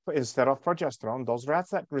 instead of progesterone, those rats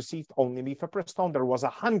that received only mifepristone, there was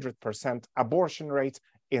 100% abortion rate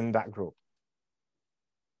in that group.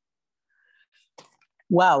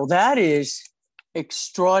 Wow, that is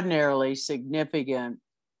extraordinarily significant.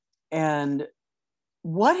 And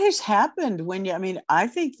what has happened when you, I mean, I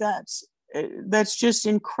think that's just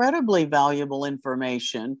incredibly valuable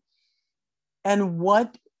information. And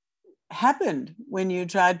what happened when you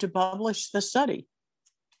tried to publish the study?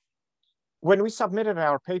 When we submitted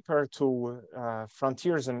our paper to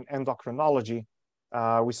Frontiers in Endocrinology,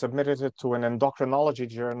 we submitted it to an endocrinology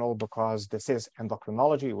journal because this is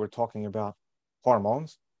endocrinology. We're talking about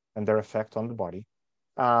hormones and their effect on the body.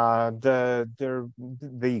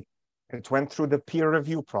 It went through the peer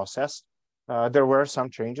review process. There were some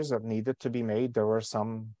changes that needed to be made. There were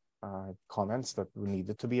some comments that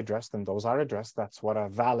needed to be addressed, and those are addressed. That's what a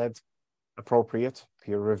valid, appropriate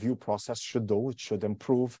peer review process should do. It should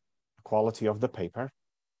improve the quality of the paper.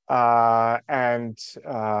 And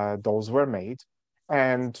those were made.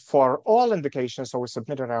 And for all indications, so we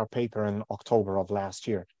submitted our paper in October of last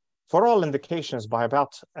year. For all indications, by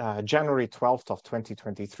about January 12th of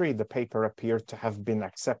 2023, the paper appeared to have been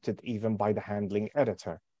accepted even by the handling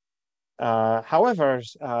editor. However,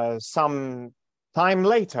 some time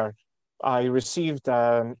later, I received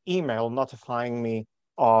an email notifying me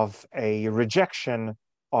of a rejection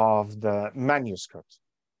of the manuscript.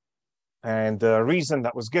 And the reason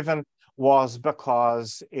that was given was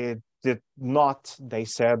because it did not, they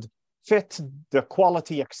said, fit the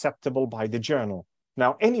quality acceptable by the journal.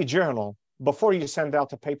 Now, any journal, before you send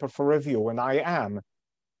out a paper for review, and I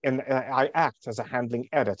act as a handling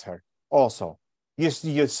editor also,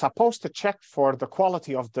 you're supposed to check for the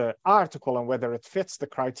quality of the article and whether it fits the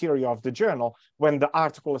criteria of the journal when the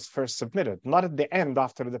article is first submitted, not at the end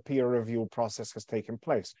after the peer review process has taken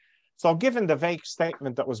place. So given the vague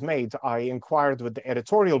statement that was made, I inquired with the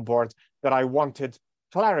editorial board that I wanted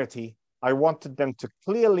clarity. I wanted them to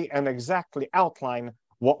clearly and exactly outline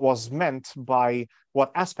what was meant by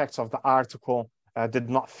what aspects of the article did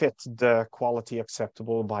not fit the quality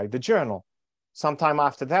acceptable by the journal. Sometime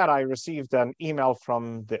after that, I received an email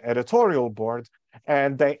from the editorial board,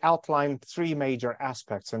 and they outlined three major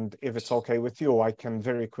aspects. And if it's okay with you, I can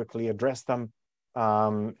very quickly address them.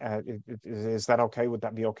 Is that okay? Would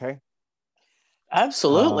that be okay?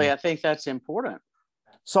 Absolutely. I think that's important.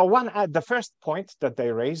 So the first point that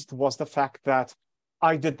they raised was the fact that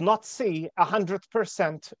I did not see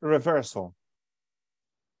 100% reversal.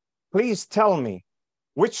 Please tell me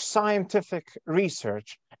which scientific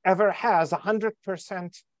research ever has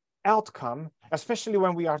 100% outcome, especially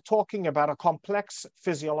when we are talking about a complex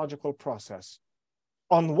physiological process.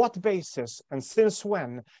 On what basis and since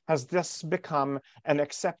when has this become an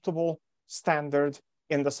acceptable standard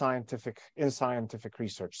in scientific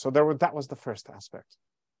research? So that was the first aspect.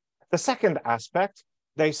 The second aspect,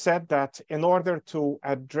 they said that in order to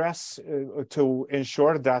address, to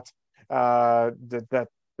ensure that the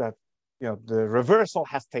reversal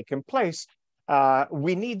has taken place,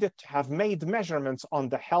 we needed to have made measurements on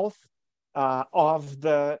the health of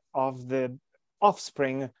the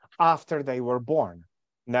offspring after they were born.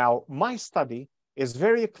 Now, my study is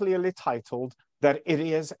very clearly titled that it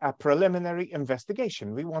is a preliminary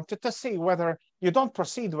investigation. We wanted to see whether you don't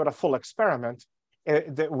proceed with a full experiment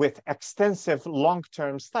with extensive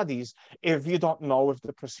long-term studies if you don't know if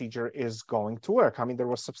the procedure is going to work. I mean, there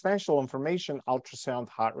was substantial information, ultrasound,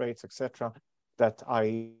 heart rates, etc., that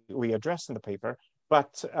we addressed in the paper,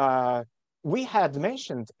 but we had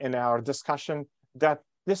mentioned in our discussion that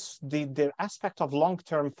the aspect of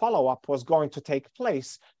long-term follow-up was going to take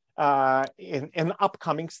place in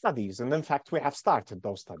upcoming studies, and in fact, we have started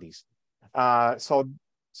those studies.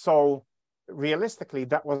 So realistically,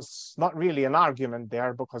 that was not really an argument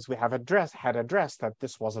there because we had addressed that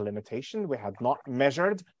this was a limitation. We had not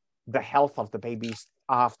measured the health of the babies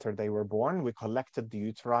after they were born. We collected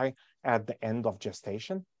the uteri at the end of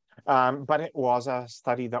gestation, but it was a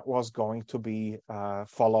study that was going to be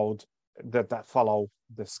followed, that followed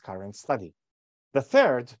this current study. The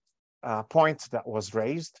third point that was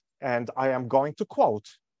raised, and I am going to quote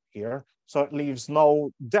here, so it leaves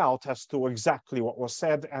no doubt as to exactly what was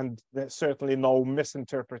said, and there's certainly no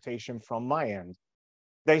misinterpretation from my end.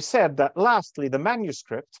 They said that lastly, the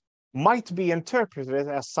manuscript might be interpreted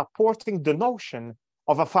as supporting the notion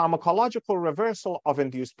of a pharmacological reversal of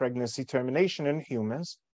induced pregnancy termination in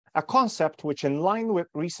humans, a concept which, in line with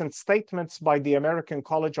recent statements by the American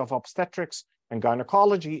College of Obstetrics and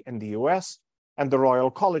Gynecology in the US and the Royal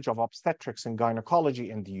College of Obstetrics and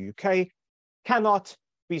Gynecology in the UK, cannot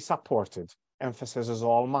be supported. Emphasis is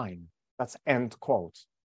all mine. That's end quote.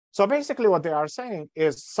 So basically what they are saying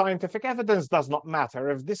is scientific evidence does not matter.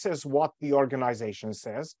 If this is what the organization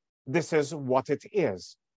says, this is what it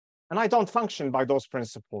is. And I don't function by those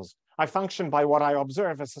principles. I function by what I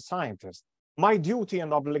observe as a scientist. My duty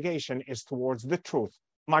and obligation is towards the truth.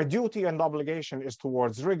 My duty and obligation is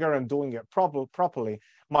towards rigor and doing it properly.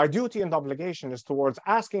 My duty and obligation is towards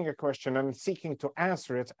asking a question and seeking to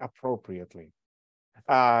answer it appropriately.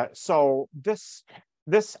 So this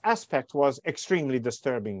aspect was extremely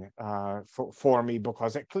disturbing for me,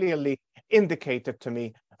 because it clearly indicated to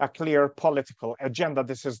me a clear political agenda.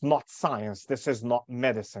 This is not science. This is not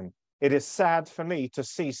medicine. It is sad for me to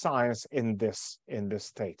see science in this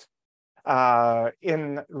state.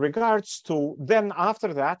 In regards to then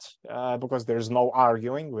after that, because there's no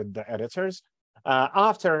arguing with the editors,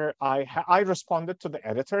 after I responded to the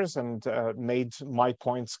editors and made my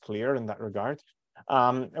points clear in that regard,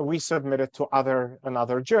 we submitted to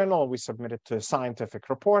another journal. We submitted to Scientific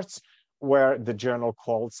Reports, where the journal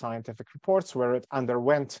called Scientific Reports, where it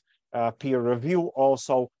underwent peer review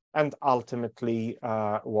also, and ultimately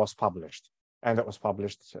was published. And it was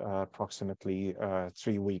published approximately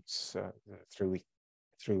 3 weeks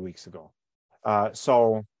ago.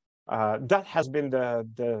 So that has been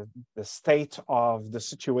the state of the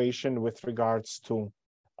situation with regards to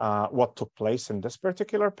what took place in this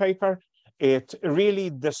particular paper. It really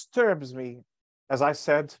disturbs me, as I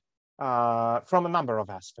said, from a number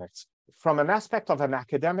of aspects. From an aspect of an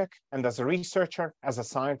academic and as a researcher, as a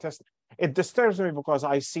scientist, it disturbs me because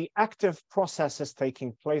I see active processes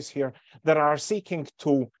taking place here that are seeking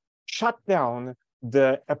to shut down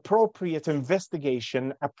the appropriate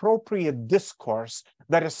investigation, appropriate discourse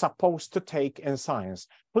that is supposed to take in science.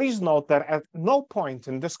 Please note that at no point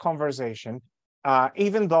in this conversation,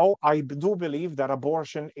 even though I do believe that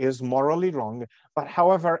abortion is morally wrong, but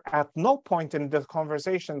however, at no point in the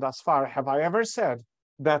conversation thus far have I ever said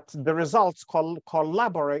that the results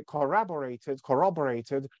corroborated,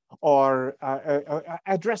 or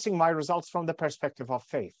addressing my results from the perspective of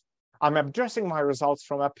faith. I'm addressing my results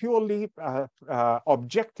from a purely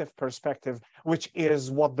objective perspective, which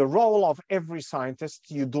is what the role of every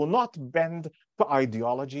scientist. You do not bend to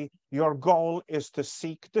ideology. Your goal is to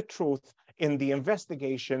seek the truth in the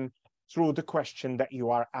investigation through the question that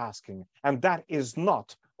you are asking. And that is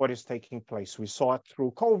not what is taking place. We saw it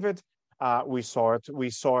through COVID. We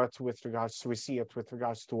see it with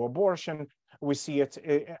regards to abortion. We see it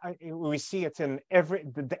in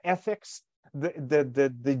the ethics,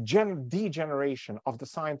 the degeneration of the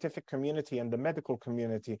scientific community and the medical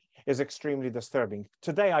community is extremely disturbing.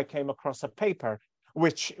 Today, I came across a paper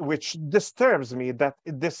which disturbs me that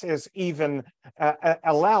this is even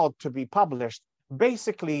allowed to be published,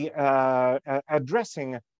 basically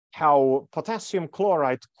addressing how potassium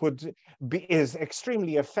chloride is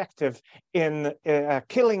extremely effective in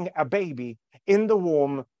killing a baby in the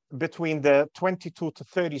womb between the 22 to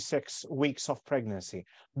 36 weeks of pregnancy.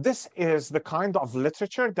 This is the kind of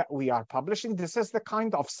literature that we are publishing. This is the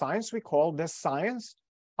kind of science we call this science.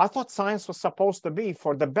 I thought science was supposed to be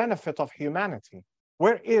for the benefit of humanity.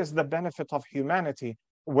 Where is the benefit of humanity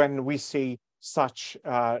when we see such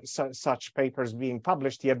papers being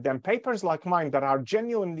published? Yet then papers like mine that are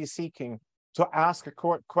genuinely seeking to ask a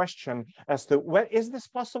question as to, well, is this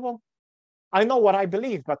possible? I know what I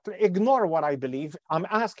believe, but ignore what I believe. I'm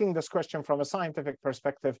asking this question from a scientific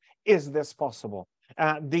perspective. Is this possible?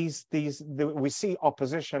 We see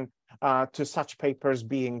opposition to such papers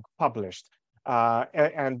being published.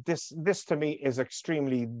 And this to me is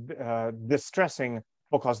extremely distressing,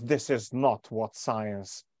 because this is not what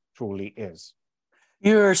science truly is.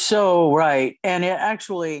 You're so right. And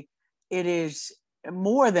it is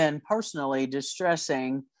more than personally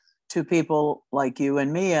distressing to people like you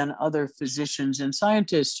and me and other physicians and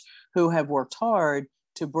scientists who have worked hard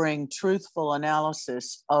to bring truthful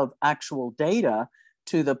analysis of actual data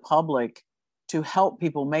to the public to help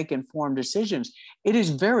people make informed decisions. It is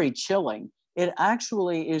very chilling. It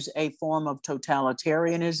actually is a form of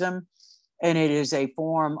totalitarianism, and it is a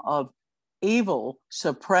form of evil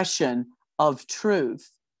suppression of truth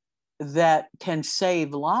that can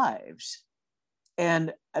save lives.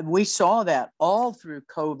 And we saw that all through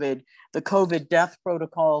COVID, the COVID death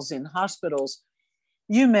protocols in hospitals.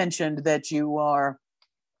 You mentioned that you are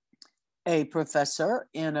a professor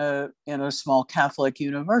in a small Catholic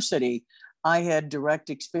university. I had direct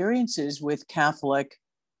experiences with Catholic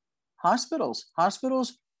hospitals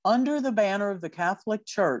under the banner of the Catholic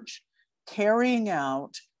Church, carrying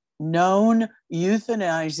out known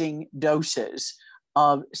euthanizing doses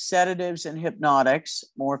of sedatives and hypnotics,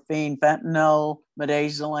 morphine, fentanyl,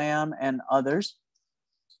 midazolam, and others.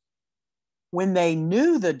 When they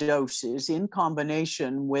knew the doses in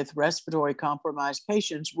combination with respiratory compromised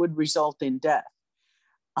patients would result in death.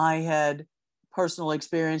 I had personal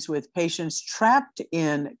experience with patients trapped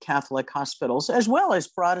in Catholic hospitals, as well as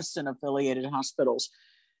Protestant affiliated hospitals,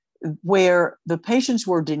 where the patients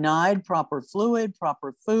were denied proper fluid,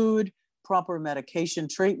 proper food, proper medication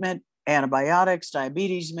treatment, antibiotics,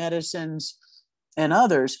 diabetes medicines, and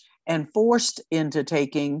others, and forced into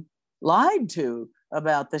taking, lied to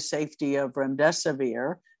about the safety of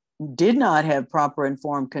remdesivir, did not have proper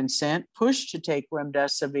informed consent, pushed to take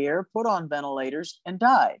remdesivir, put on ventilators, and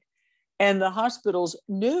died. And the hospitals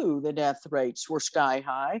knew the death rates were sky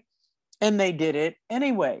high, and they did it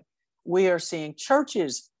anyway. We are seeing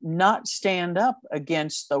churches not stand up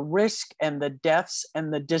against the risk and the deaths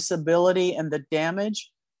and the disability and the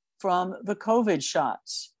damage from the COVID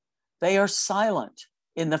shots. They are silent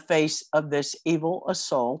in the face of this evil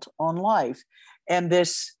assault on life. And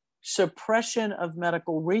this suppression of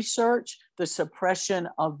medical research, the suppression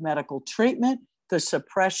of medical treatment, the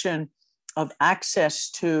suppression of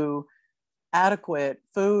access to adequate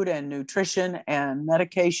food and nutrition and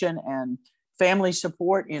medication and family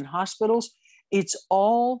support in hospitals, it's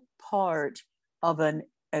all part of an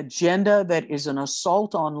agenda that is an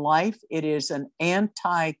assault on life. It is an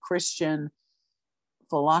anti-Christian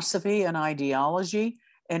philosophy and ideology,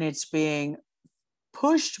 and it's being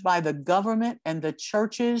pushed by the government, and the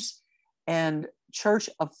churches and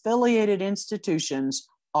church-affiliated institutions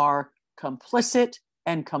are complicit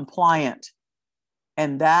and compliant.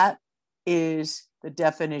 And that is the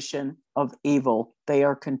definition of evil. They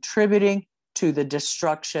are contributing to the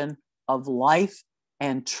destruction of life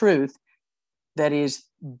and truth that is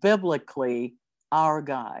biblically our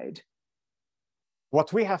guide.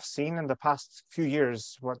 What we have seen in the past few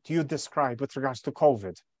years, what you described with regards to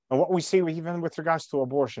COVID, and what we see even with regards to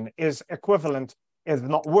abortion, is equivalent, if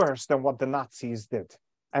not worse, than what the Nazis did.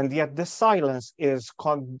 And yet the silence is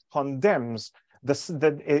condemns,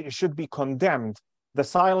 it should be condemned. The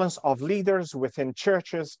silence of leaders within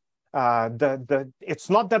churches, it's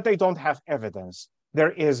not that they don't have evidence.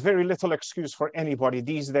 There is very little excuse for anybody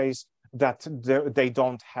these days that they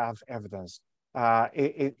don't have evidence.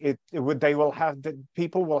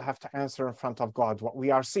 People will have to answer in front of God. What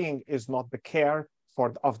we are seeing is not the care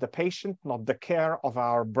of the patient, not the care of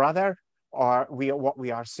our brother, what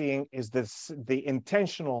we are seeing is the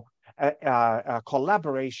intentional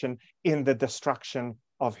collaboration in the destruction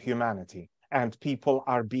of humanity. And people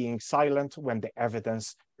are being silent when the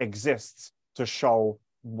evidence exists to show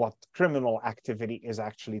what criminal activity is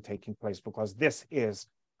actually taking place, because this is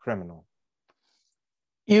criminal.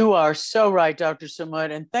 You are so right, Dr.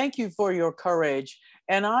 Samud, and thank you for your courage.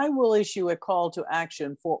 And I will issue a call to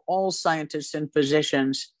action for all scientists and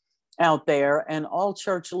physicians out there and all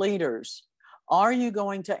church leaders. Are you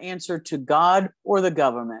going to answer to God or the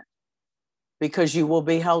government? Because you will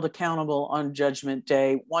be held accountable on Judgment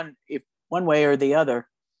Day, one way or the other.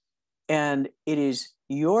 And it is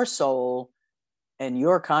your soul and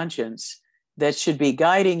your conscience that should be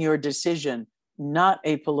guiding your decision, not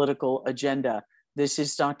a political agenda. This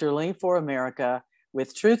is Dr. Lee for America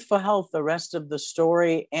with Truth for Health, the rest of the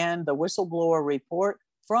story, and the Whistleblower Report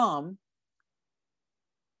from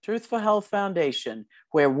Truth for Health Foundation,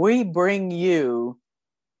 where we bring you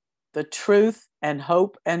the truth and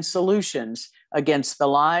hope and solutions against the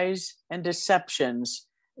lies and deceptions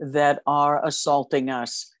that are assaulting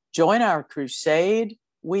us. Join our crusade.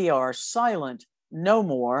 We are silent no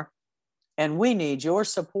more, and we need your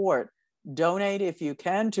support. Donate if you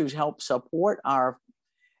can to help support our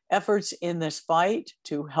efforts in this fight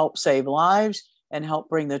to help save lives and help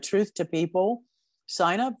bring the truth to people.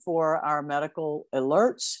 Sign up for our medical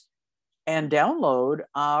alerts and download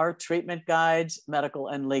our treatment guides, medical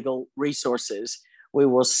and legal resources. We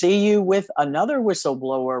will see you with another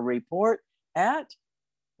Whistleblower Report at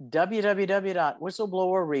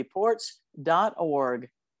www.whistleblowerreports.org.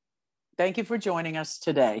 Thank you for joining us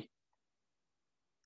today.